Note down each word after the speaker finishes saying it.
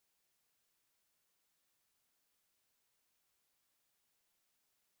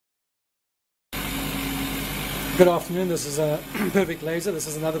Good afternoon, this is a perfect laser. This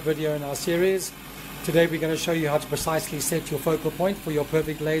is another video in our series. Today we're going to show you how to precisely set your focal point for your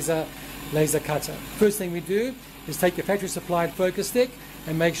perfect laser cutter. First thing we do is take your factory supplied focus stick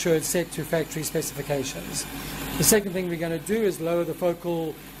and make sure it's set to factory specifications. The second thing we're going to do is lower the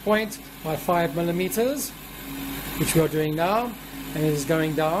focal point by 5 millimeters, which we are doing now, and it is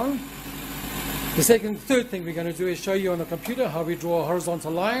going down. The third thing we're going to do is show you on the computer how we draw a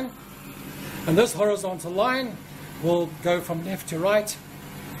horizontal line. And this horizontal line will go from left to right.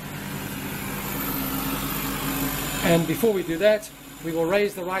 And before we do that, we will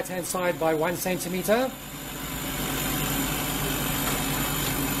raise the right hand side by 1 centimeter.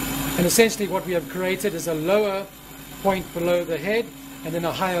 And essentially what we have created is a lower point below the head and then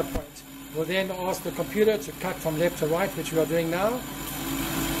a higher point. We'll then ask the computer to cut from left to right, which we are doing now.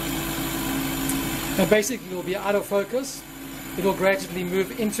 And basically it will be out of focus. It will gradually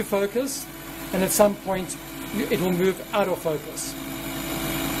move into focus, and at some point it will move out of focus.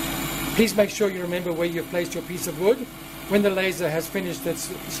 Please make sure you remember where you've placed your piece of wood. When the laser has finished its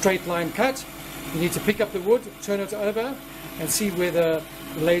straight line cut, you need to pick up the wood, turn it over, and see where the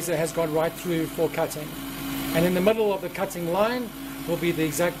laser has gone right through for cutting. And in the middle of the cutting line will be the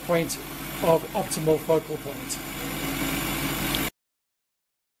exact point of optimal focal point.